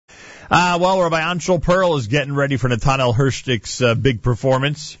Well, Rabbi Anshel Pearl is getting ready for Natanel Hershtik's big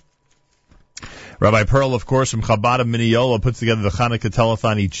performance. Rabbi Pearl, of course, from Chabad of Mineola, puts together the Hanukkah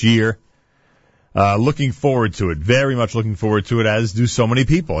telethon each year. Looking forward to it. Very much looking forward to it, as do so many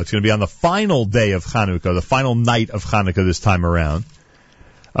people. It's going to be on the final day of Hanukkah, the final night of Hanukkah this time around.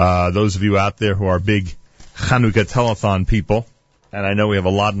 Those of you out there who are big Hanukkah telethon people, and I know we have a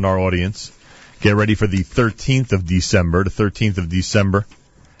lot in our audience, get ready for the 13th of December. The 13th of December,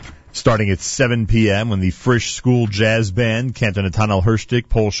 starting at 7 p.m. when the Frisch School Jazz Band, Cantor Natanel Hershtik,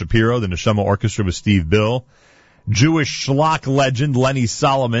 Paul Shapiro, the Neshama Orchestra with Steve Bill, Jewish schlock legend Lenny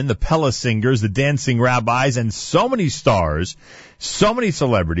Solomon, the Pella Singers, the Dancing Rabbis, and so many stars, so many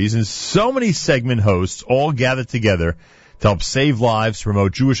celebrities, and so many segment hosts all gathered together to help save lives,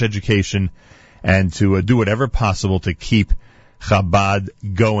 promote Jewish education, and to do whatever possible to keep Chabad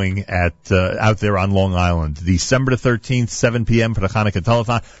going out there on Long Island. December the 13th, 7 p.m. for the Hanukkah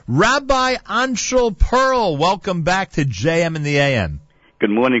telethon. Rabbi Anshel Pearl, welcome back to JM in the AM. Good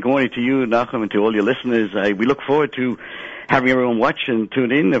morning to you, Nachum, and to all your listeners. We look forward to having everyone watch and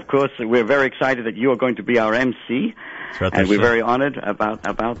tune in. Of course, we're very excited that you are going to be our MC, and we're very honored about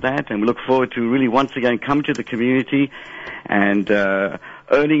that. And we look forward to really once again coming to the community and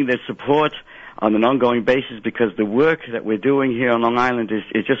earning their support on an ongoing basis, because the work that we're doing here on Long Island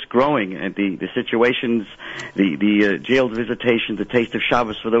is just growing, and the situations, the jail visitations, the Taste of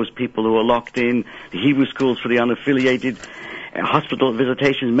Shabbos for those people who are locked in, the Hebrew schools for the unaffiliated, hospital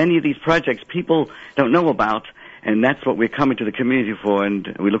visitations, many of these projects people don't know about, and that's what we're coming to the community for,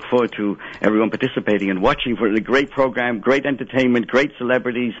 and we look forward to everyone participating and watching for a great program, great entertainment, great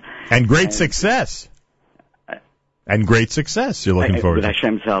celebrities. And great success. And great success you're looking forward to. With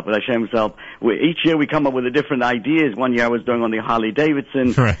Hashem's help. Each year we come up with a different ideas. One year I was doing on the Harley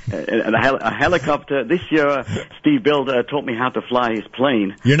Davidson, right, and a helicopter. This year Steve Bill taught me how to fly his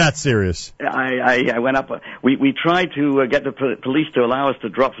plane. You're not serious. I went up. We tried to get the police to allow us to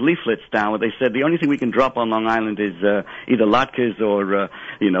drop leaflets down. They said the only thing we can drop on Long Island is either latkes or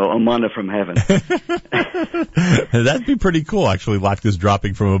a manna from heaven. That'd be pretty cool, actually, latkes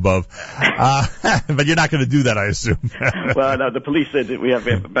dropping from above. But you're not going to do that, I assume. Well, no, the police said that we have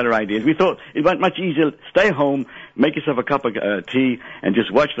better ideas. We thought it went much easier. Stay home, make yourself a cup of tea, and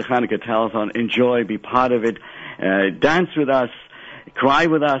just watch the Hanukkah telethon. Enjoy, be part of it, dance with us, cry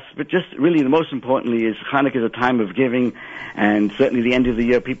with us. But just really, the most importantly is Hanukkah is a time of giving, and certainly the end of the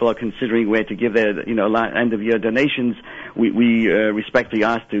year, people are considering where to give their end of year donations. We respectfully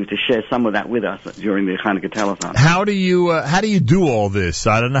ask to share some of that with us during the Hanukkah telethon. How do you do all this?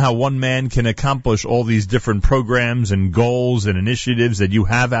 I don't know how one man can accomplish all these different programs and goals and initiatives that you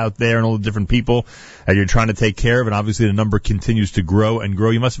have out there, and all the different people that you're trying to take care of, and obviously the number continues to grow and grow.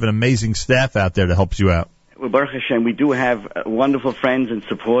 You must have an amazing staff out there that helps you out. Well, Baruch Hashem, we do have wonderful friends and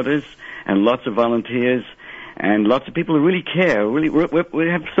supporters, and lots of volunteers, and lots of people who really care. We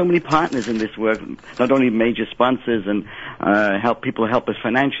have so many partners in this work, not only major sponsors and help us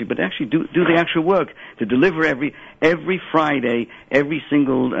financially, but actually do the actual work to deliver every Friday, every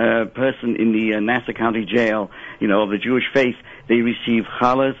single person in the Nassau County Jail, of the Jewish faith, they receive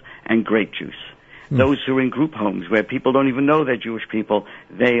challahs and grape juice. Those who are in group homes where people don't even know they're Jewish people,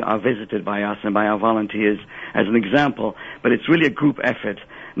 they are visited by us and by our volunteers as an example. But it's really a group effort.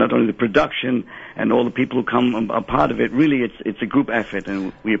 Not only the production and all the people who come are part of it, really it's a group effort,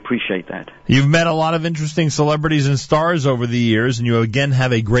 and we appreciate that. You've met a lot of interesting celebrities and stars over the years, and you again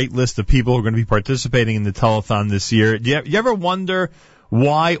have a great list of people who are going to be participating in the telethon this year. Do you ever wonder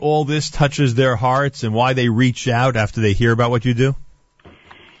why all this touches their hearts and why they reach out after they hear about what you do?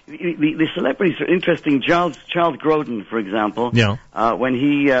 The celebrities are interesting. Charles Grodin, for example, when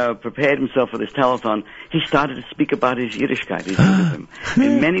he prepared himself for this telethon, he started to speak about his Yiddishkeit, his Judaism.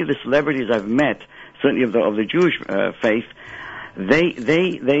 And many of the celebrities I've met, certainly of the Jewish faith,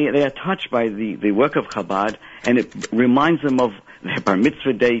 they are touched by the work of Chabad, and it reminds them of their bar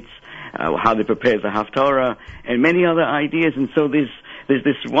mitzvah dates, how they prepare the Haftarah, and many other ideas. And so there's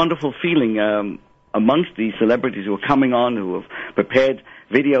this wonderful feeling amongst these celebrities who are coming on, who have prepared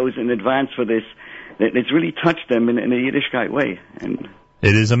videos in advance for this. It's really touched them in a Yiddishkeit way. And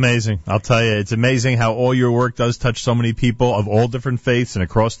it is amazing. I'll tell you, it's amazing how all your work does touch so many people of all different faiths and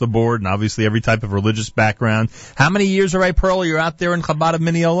across the board, and obviously every type of religious background. How many years, Rabbi Pearl, you're out there in Chabad of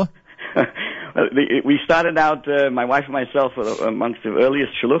Mineola? We started out, my wife and myself, amongst the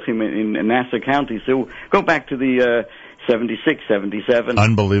earliest shluchim in Nassau County. So go back to the 76, 77.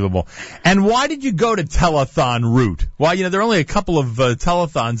 Unbelievable. And why did you go to telethon route? Why, there are only a couple of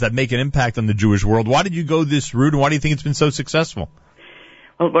telethons that make an impact on the Jewish world. Why did you go this route, and why do you think it's been so successful?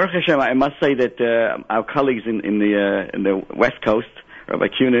 Well, Baruch Hashem, I must say that our colleagues in the West Coast, Rabbi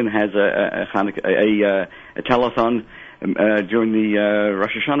Kunin has a telethon during the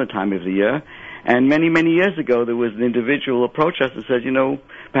Rosh Hashanah time of the year. And many, many years ago, there was an individual approached us and said,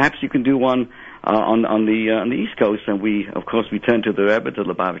 perhaps you can do one on the East Coast. And we turned to the Rebbe, to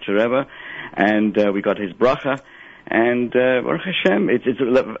the Lubavitcher Rebbe, and we got his bracha. And Baruch Hashem,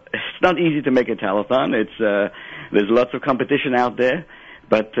 it's not easy to make a telethon. There's lots of competition out there,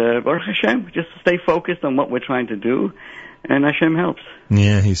 but Baruch Hashem, just stay focused on what we're trying to do, and Hashem helps.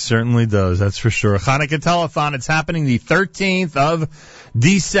 Yeah, he certainly does. That's for sure. Hanukkah telethon. It's happening the 13th of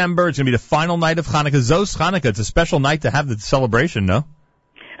December. It's going to be the final night of Hanukkah. Zos Hanukkah. It's a special night to have the celebration. No.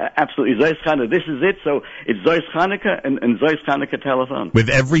 Absolutely, Zos Hanukkah. This is it. So it's Zos Hanukkah and Zos Hanukkah telethon with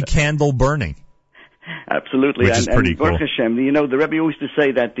every candle burning. Absolutely, which is pretty cool. Baruch Hashem, the Rebbe used to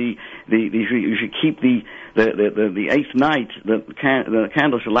say that you should keep the eighth night, the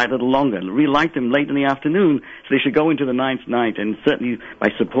candle should light a little longer, relight them late in the afternoon, so they should go into the ninth night. And certainly by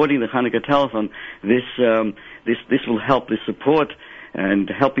supporting the Hanukkah telethon, this will help, this support, and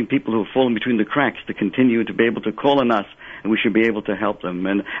helping people who have fallen between the cracks to continue to be able to call on us, and we should be able to help them.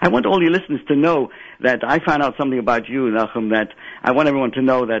 And I want all your listeners to know that I found out something about you, Nachum, that I want everyone to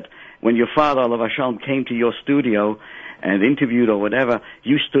know that when your father, Alav Hashalom, came to your studio and interviewed or whatever,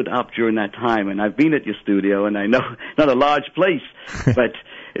 you stood up during that time. And I've been at your studio, and I know not a large place, but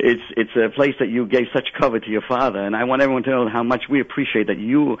it's a place that you gave such cover to your father. And I want everyone to know how much we appreciate that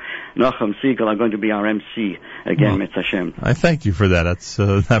you, Nachum Segal, are going to be our MC again, Mitzvah Hashem. I thank you for that. That's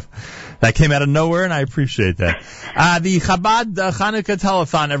that came out of nowhere, and I appreciate that. The Chabad Hanukkah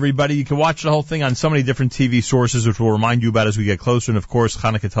telethon, everybody. You can watch the whole thing on so many different TV sources, which we'll remind you about as we get closer. And, of course,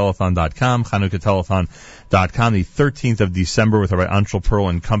 ChanukkahTelethon.com, ChanukkahTelethon.com, the 13th of December with Rabbi Anshel Pearl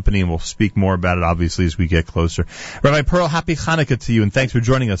and company, and we'll speak more about it, obviously, as we get closer. Rabbi Pearl, happy Hanukkah to you, and thanks for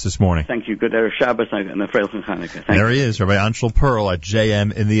joining us this morning. Thank you. Good Erev Shabbos and a Freilchen Hanukkah. There he is, Rabbi Anshel Pearl at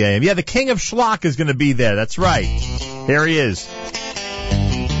JM in the AM. Yeah, the King of Schlock is going to be there. That's right. Here he is.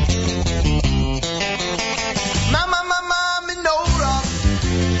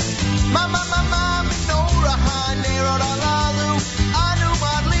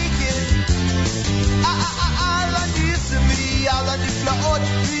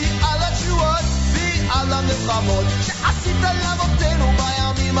 שעשית לאבותינו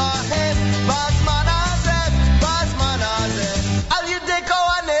בימים ההם בזמן הזה על ידי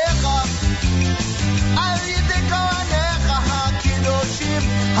כהניך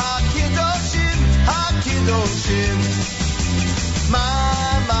הקדושים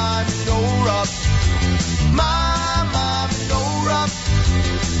מה מנורה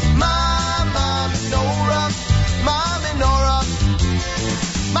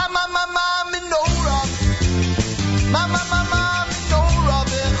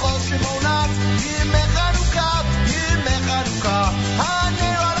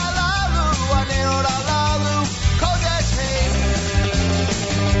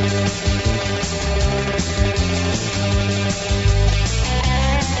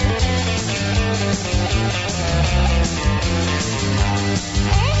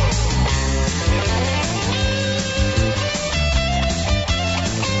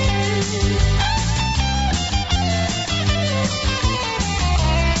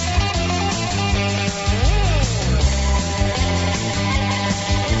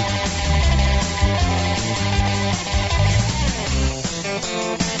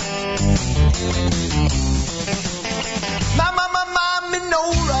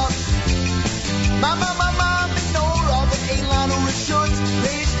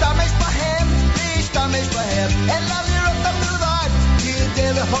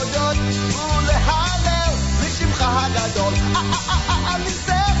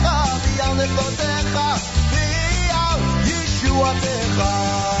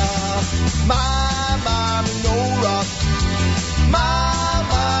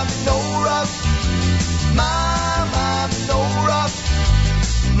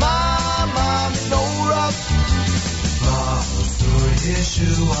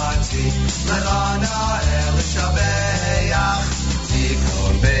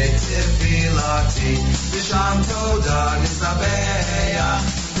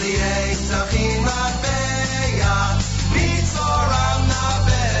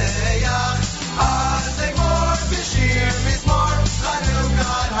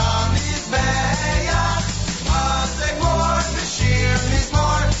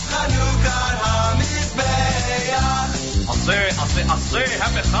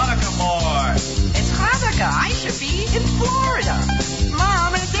Happy Hanukkah more. It's Hanukkah. I should be in Florida.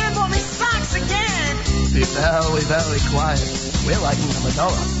 Mom and Dad bought me socks again. Be very, very quiet. We're lighting the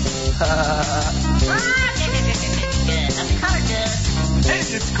menorah. Happy Hanukkah. Hey,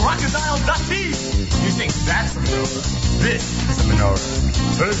 it's Crocodile.TV. You think that's a menorah? This is a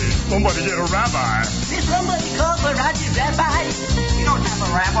menorah. Hey, somebody get a rabbi. Did somebody call for Roger Rabbi? We don't have a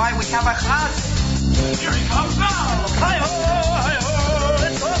rabbi, we have a chazan. Here he comes now. Hi-ho,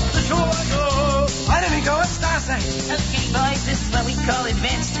 hi-ho, it's off the shore. Why don't we go upstairs? Okay, boys, this is what we call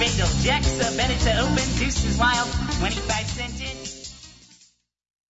advanced bagel. Jack's Bennett to open, Deuce is wild, 25 cents in.